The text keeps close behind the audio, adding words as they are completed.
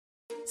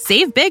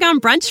Save big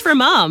on brunch for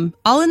mom,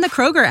 all in the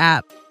Kroger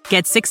app.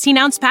 Get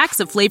 16-ounce packs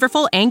of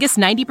flavorful Angus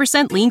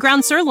 90% lean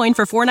ground sirloin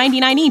for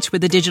 $4.99 each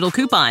with a digital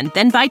coupon.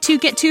 Then buy 2,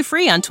 get 2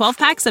 free on 12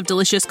 packs of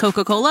delicious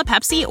Coca-Cola,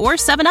 Pepsi, or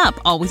 7-Up,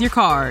 all with your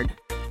card.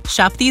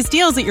 Shop these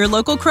deals at your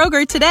local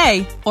Kroger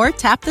today, or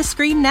tap the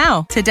screen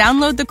now to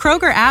download the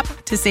Kroger app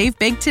to save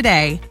big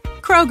today.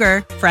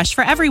 Kroger, fresh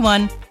for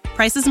everyone.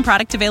 Prices and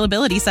product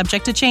availability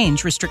subject to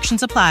change.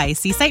 Restrictions apply.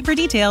 See site for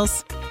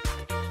details.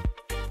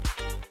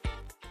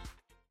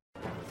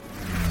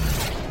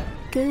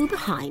 Go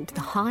behind the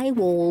high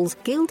walls,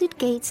 gilded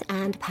gates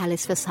and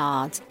palace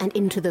facades and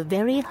into the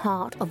very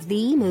heart of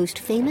the most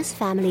famous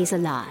families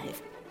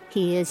alive.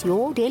 Here's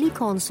your daily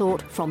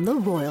consort from the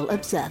Royal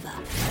Observer.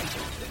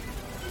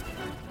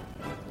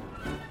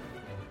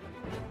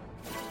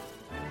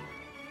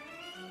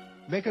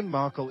 Meghan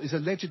Markle is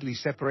allegedly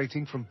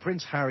separating from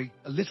Prince Harry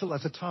a little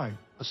at a time,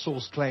 a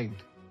source claimed.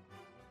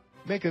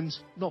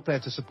 Meghan's not there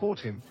to support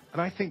him,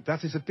 and I think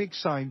that is a big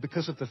sign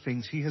because of the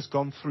things he has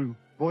gone through,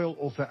 royal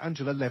author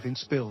Angela Levin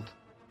spilled.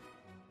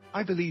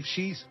 I believe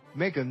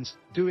Meghan's,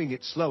 doing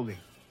it slowly.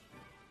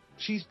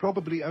 She's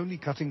probably only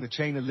cutting the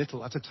chain a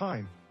little at a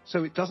time,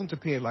 so it doesn't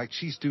appear like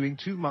she's doing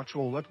too much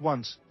all at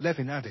once,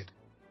 Levin added.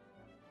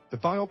 The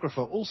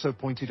biographer also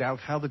pointed out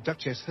how the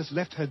Duchess has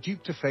left her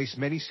Duke to face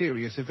many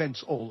serious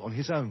events all on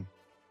his own.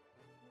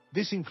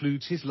 This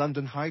includes his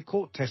London High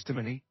Court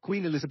testimony,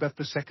 Queen Elizabeth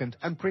II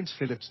and Prince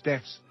Philip's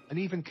deaths, and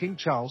even King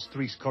Charles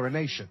III's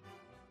coronation.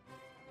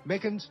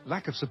 Meghan's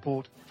lack of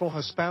support for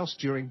her spouse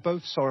during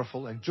both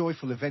sorrowful and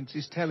joyful events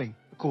is telling,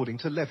 according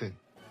to Levin.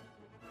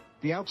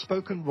 The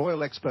outspoken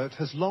royal expert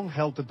has long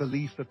held the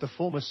belief that the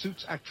former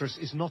Suits actress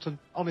is not an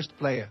honest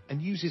player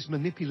and uses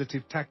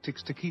manipulative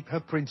tactics to keep her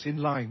prince in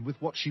line with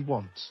what she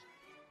wants.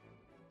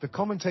 The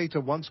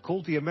commentator once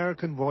called the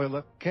American royal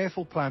a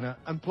careful planner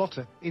and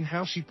plotter in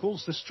how she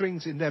pulls the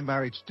strings in their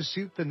marriage to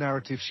suit the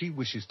narrative she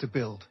wishes to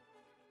build.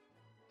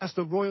 As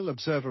the Royal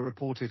Observer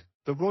reported,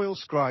 the royal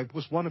scribe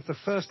was one of the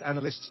first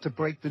analysts to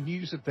break the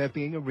news of there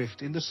being a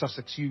rift in the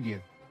Sussex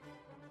union.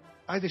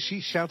 Either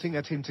she's shouting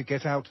at him to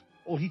get out,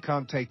 or he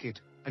can't take it,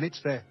 and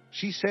it's there,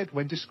 she said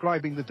when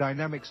describing the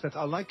dynamics that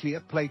are likely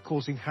at play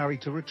causing Harry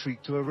to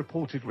retreat to a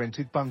reported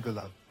rented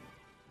bungalow.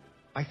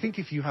 I think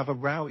if you have a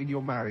row in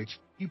your marriage,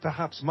 you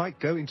perhaps might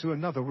go into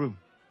another room.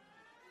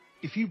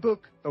 If you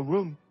book a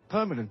room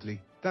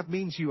permanently, that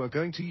means you are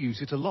going to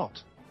use it a lot.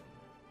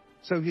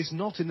 So he's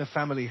not in the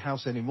family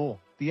house anymore,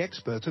 the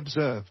expert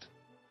observed.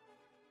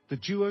 The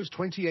duo's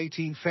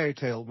 2018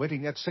 fairytale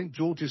wedding at St.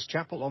 George's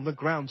Chapel on the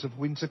grounds of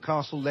Windsor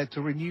Castle led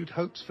to renewed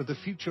hopes for the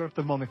future of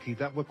the monarchy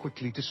that were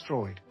quickly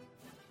destroyed.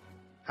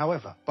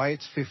 However, by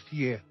its 5th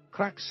year,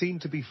 cracks seem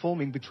to be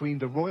forming between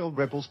the royal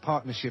rebels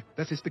partnership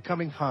that is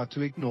becoming hard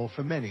to ignore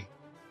for many.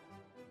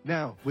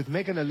 Now, with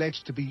Meghan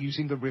alleged to be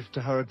using the rift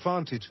to her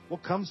advantage,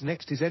 what comes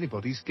next is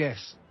anybody's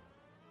guess.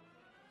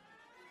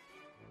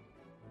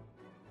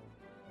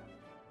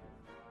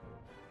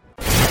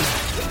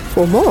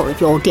 For more of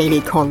your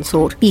daily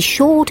consort, be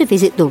sure to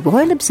visit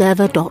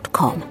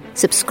theroyalobserver.com.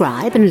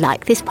 Subscribe and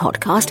like this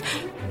podcast.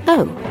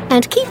 Oh,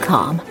 and keep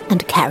calm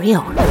and carry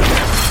on.